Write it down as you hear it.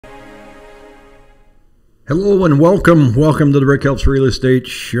Hello and welcome to the Rick Helps Real Estate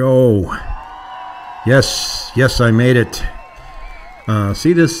Show. Yes, I made it.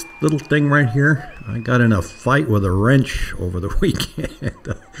 See this little thing right here? I got in a fight with a wrench over the weekend.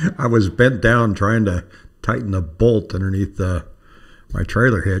 I was bent down trying to tighten a bolt underneath my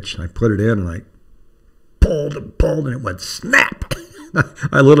trailer hitch. I put it in and I pulled and it went snap.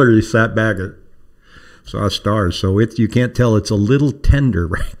 I literally sat back and saw stars. So you can't tell it's a little tender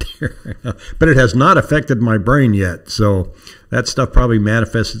right there. But it has not affected my brain yet. So that stuff probably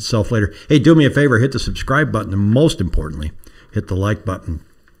manifests itself later. Hey, do me a favor, hit the subscribe button, and most importantly, hit the like button.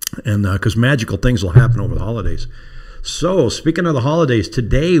 And because magical things will happen over the holidays. So speaking of the holidays,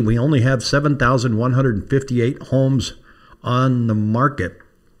 today we only have 7,158 homes on the market.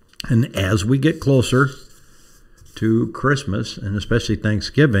 And as we get closer to Christmas and especially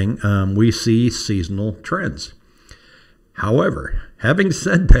Thanksgiving, we see seasonal trends. However, having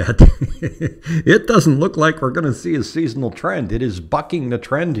said that, it doesn't look like we're going to see a seasonal trend. It is bucking the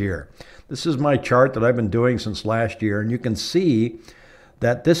trend here. This is my chart that I've been doing since last year, and you can see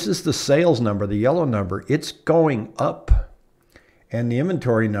that this is the sales number, the yellow number. It's going up, and the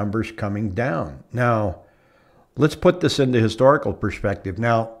inventory number's coming down. Now, let's put this into historical perspective.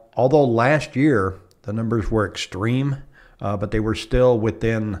 Now, although last year the numbers were extreme, but they were still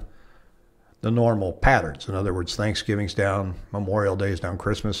within the normal patterns. In other words, Thanksgiving's down, Memorial Day is down,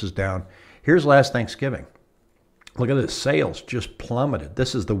 Christmas is down. Here's last Thanksgiving. Look at this, sales just plummeted.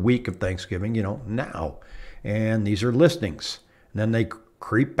 This is the week of Thanksgiving, now. And these are listings. And then they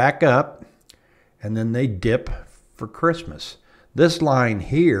creep back up, and then they dip for Christmas. This line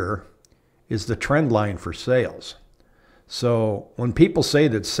here is the trend line for sales. So when people say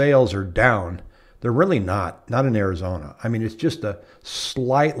that sales are down, they're really not in Arizona. I mean, it's just a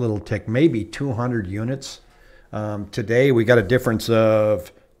slight little tick, maybe 200 units. Today, we got a difference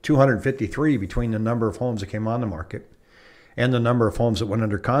of 253 between the number of homes that came on the market and the number of homes that went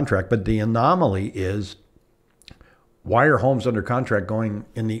under contract. But the anomaly is, why are homes under contract going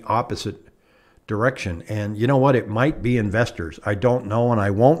in the opposite direction? And you know what? It might be investors. I don't know, and I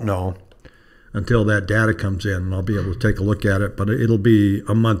won't know until that data comes in, and I'll be able to take a look at it, but it'll be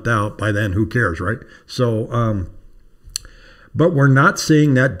a month out. By then, who cares, right? So, but we're not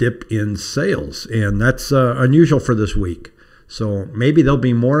seeing that dip in sales, and that's unusual for this week. So maybe there'll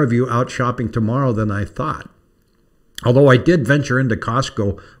be more of you out shopping tomorrow than I thought. Although I did venture into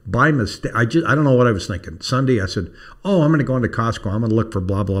Costco by mistake. I don't know what I was thinking. Sunday, I said, oh, I'm going to go into Costco. I'm going to look for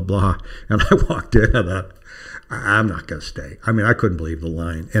blah, blah, blah. And I walked in and I thought, I'm not going to stay. I mean, I couldn't believe the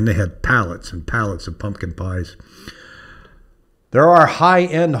line. And they had pallets and pallets of pumpkin pies. There are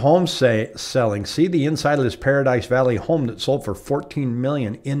high-end homes selling. See the inside of this Paradise Valley home that sold for $14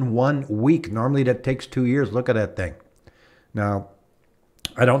 million in 1 week. Normally that takes 2 years. Look at that thing. Now,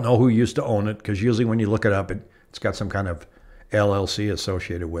 I don't know who used to own it, because usually when you look it up, it's got some kind of LLC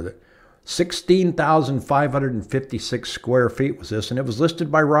associated with it. 16,556 square feet was this, and it was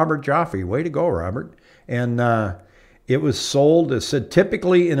listed by Robert Jaffe. Way to go, Robert. And it was sold, it said,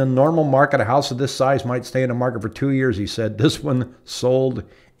 typically in a normal market, a house of this size might stay in the market for 2 years, he said. This one sold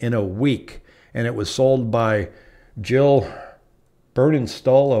in a week. And it was sold by Jill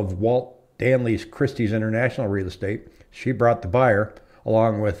Bernenstuhl of Walt Danley's Christie's International Real Estate. She brought the buyer,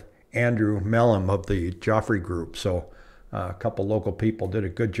 along with Andrew Mellum of the Joffrey Group. So a couple local people did a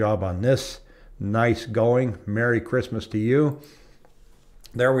good job on this. Nice going. Merry Christmas to you.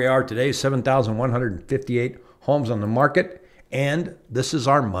 There we are today, 7,158 homes on the market, and this is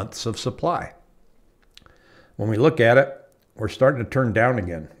our months of supply. When we look at it, we're starting to turn down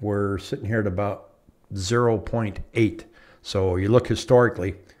again. We're sitting here at about 0.8. So you look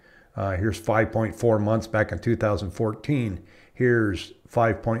historically, here's 5.4 months back in 2014. Here's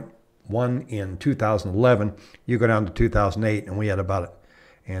 5.1 in 2011. You go down to 2008, and we had about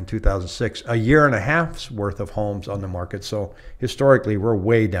in 2006, a year and a half's worth of homes on the market. So historically, we're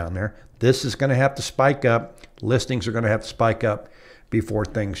way down there. This is going to have to spike up. Listings are going to have to spike up before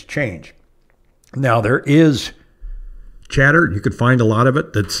things change. Now, there is chatter, you could find a lot of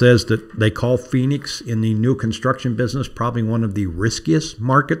it, that says that they call Phoenix in the new construction business probably one of the riskiest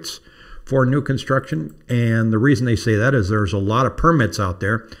markets for new construction. And the reason they say that is there's a lot of permits out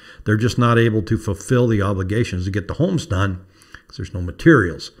there. They're just not able to fulfill the obligations to get the homes done, because there's no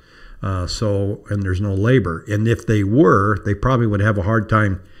materials. And there's no labor. And if they were, they probably would have a hard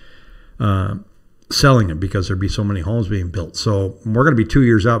time selling them, because there'd be so many homes being built. So we're going to be 2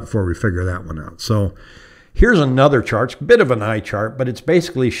 years out before we figure that one out. So here's another chart. It's a bit of an eye chart, but it's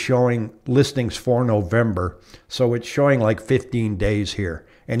basically showing listings for November. So it's showing like 15 days here.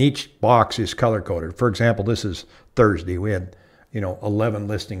 And each box is color-coded. For example, this is Thursday. We had 11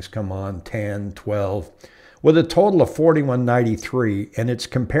 listings come on, 10, 12, with a total of 4193, and it's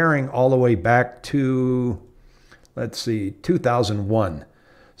comparing all the way back to, let's see, 2001.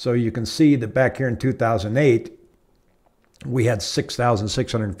 So you can see that back here in 2008, we had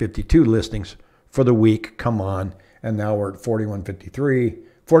 6,652 listings for the week come on, and now we're at 4153.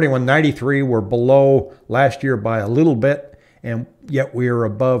 4193, we're below last year by a little bit, and yet we are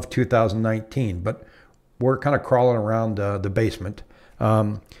above 2019, but we're kind of crawling around the basement.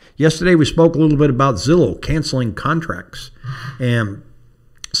 Yesterday we spoke a little bit about Zillow canceling contracts, and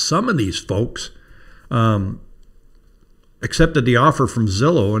some of these folks accepted the offer from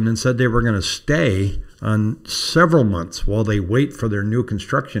Zillow and then said they were going to stay on several months while they wait for their new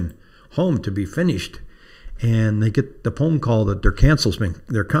construction home to be finished. And they get the phone call that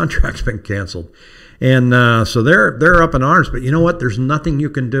their contract's been canceled. And so they're up in arms. But you know what? There's nothing you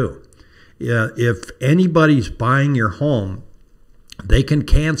can do. If anybody's buying your home, they can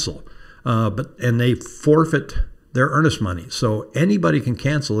cancel, and they forfeit their earnest money. So anybody can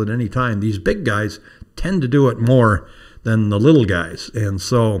cancel at any time. These big guys tend to do it more than the little guys. And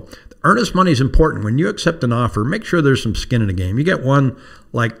so earnest money is important. When you accept an offer, make sure there's some skin in the game. You get one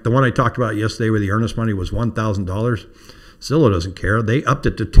like the one I talked about yesterday where the earnest money was $1,000. Zillow doesn't care. They upped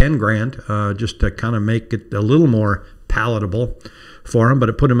it to 10 grand just to kind of make it a little more palatable for them, but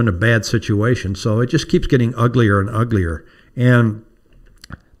it put them in a bad situation. So it just keeps getting uglier and uglier. And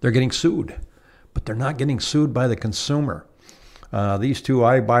they're getting sued, but they're not getting sued by the consumer. These two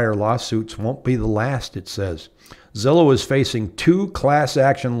iBuyer lawsuits won't be the last, it says. Zillow is facing 2 class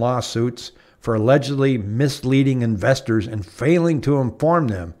action lawsuits for allegedly misleading investors and failing to inform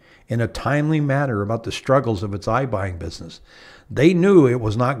them in a timely manner about the struggles of its iBuying business. They knew it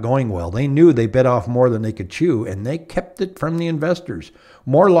was not going well. They knew they bit off more than they could chew, and they kept it from the investors.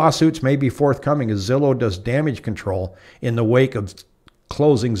 More lawsuits may be forthcoming as Zillow does damage control in the wake of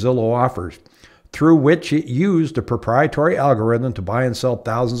closing Zillow offers, through which it used a proprietary algorithm to buy and sell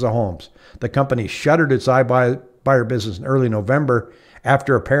thousands of homes. The company shuttered its iBuyer business in early November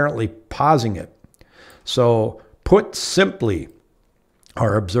after apparently pausing it. So, put simply,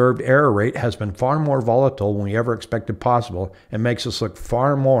 our observed error rate has been far more volatile than we ever expected possible and makes us look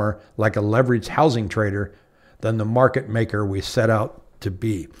far more like a leveraged housing trader than the market maker we set out to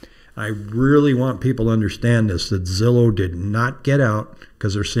be. I really want people to understand this, that Zillow did not get out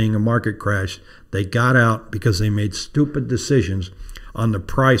because they're seeing a market crash. They got out because they made stupid decisions on the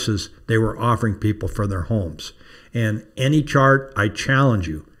prices they were offering people for their homes. And any chart, I challenge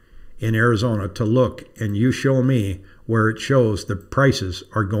you in Arizona to look, and you show me where it shows the prices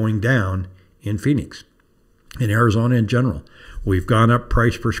are going down in Phoenix, in Arizona in general. We've gone up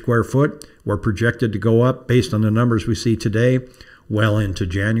price per square foot. We're projected to go up based on the numbers we see today well into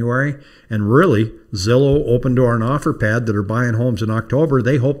January. And really, Zillow open door and offer pad that are buying homes in October,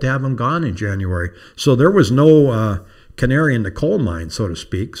 they hope to have them gone in January. So there was no canary in the coal mine, so to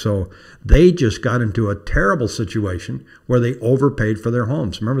speak. So they just got into a terrible situation where they overpaid for their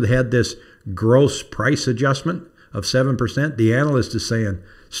homes. Remember, they had this gross price adjustment of 7%. The analyst is saying,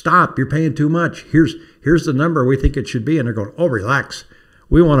 stop, you're paying too much. Here's the number we think it should be. And they're going, oh, relax.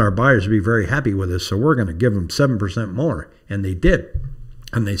 We want our buyers to be very happy with us, so we're going to give them 7% more. And they did.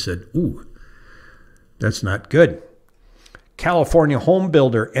 And they said, ooh, that's not good. California home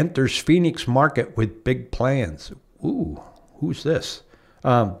builder enters Phoenix market with big plans. Ooh, who's this?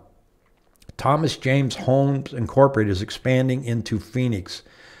 Thomas James Homes Incorporated is expanding into Phoenix.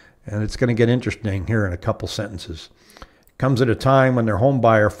 And it's going to get interesting here in a couple sentences. It comes at a time when their home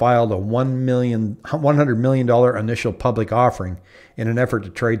buyer filed a $100 million initial public offering in an effort to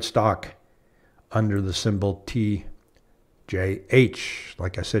trade stock under the symbol TJH.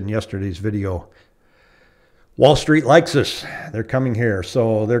 Like I said in yesterday's video, Wall Street likes us. They're coming here.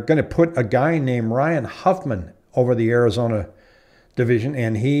 So they're going to put a guy named Ryan Huffman over the Arizona division,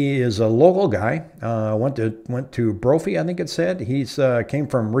 and he is a local guy. Went to Brophy, I think it said. He's came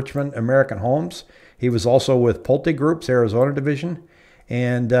from Richmond American Homes. He was also with Pulte Group's Arizona division.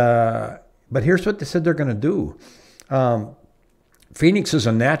 And but here's what they said they're going to do. Phoenix is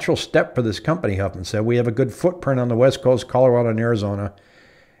a natural step for this company, Huffman said. We have a good footprint on the West Coast, Colorado and Arizona.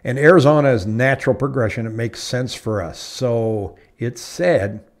 And Arizona is natural progression. It makes sense for us. So it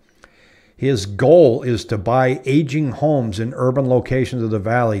said his goal is to buy aging homes in urban locations of the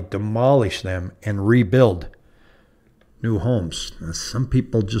valley, demolish them, and rebuild new homes. Now, some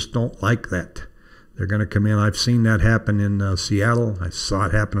people just don't like that. They're going to come in. I've seen that happen in Seattle. I saw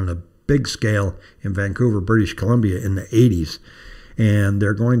it happen on a big scale in Vancouver, British Columbia in the 80s. And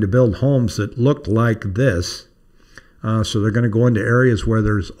they're going to build homes that look like this. So they're going to go into areas where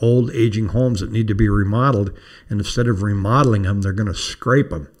there's old aging homes that need to be remodeled. And instead of remodeling them, they're going to scrape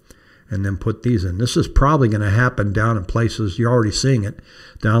them and then put these in. This is probably going to happen down in places, you're already seeing it,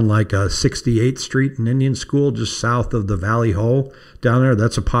 down like 68th Street in Indian School, just south of the Valley Hole down there.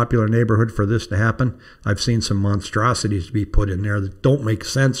 That's a popular neighborhood for this to happen. I've seen some monstrosities to be put in there that don't make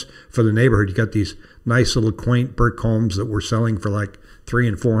sense for the neighborhood. You got these nice little quaint brick homes that we're selling for like $300,000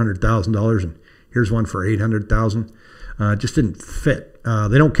 and $400,000, and here's one for $800,000. Just didn't fit.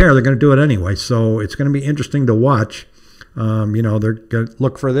 They don't care. They're going to do it anyway. So it's going to be interesting to watch. You know, they're going to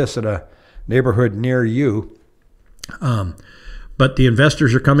look for this at a neighborhood near you. But the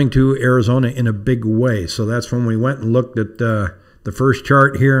investors are coming to Arizona in a big way. So that's when we went and looked at the first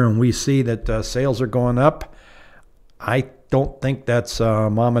chart here, and we see that sales are going up. I don't think that's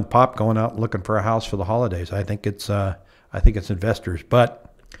mom and pop going out looking for a house for the holidays. I think it's investors.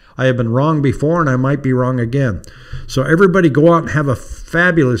 But I have been wrong before, and I might be wrong again. So everybody go out and have a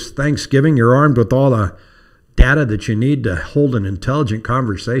fabulous Thanksgiving. You're armed with all the data that you need to hold an intelligent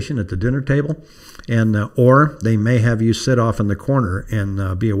conversation at the dinner table, and or they may have you sit off in the corner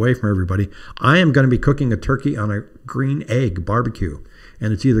and be away from everybody. I am going to be cooking a turkey on a green egg barbecue,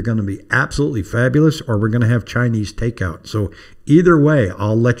 and it's either going to be absolutely fabulous or we're going to have Chinese takeout. So either way,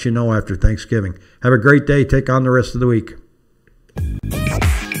 I'll let you know after Thanksgiving. Have a great day. Take on the rest of the week.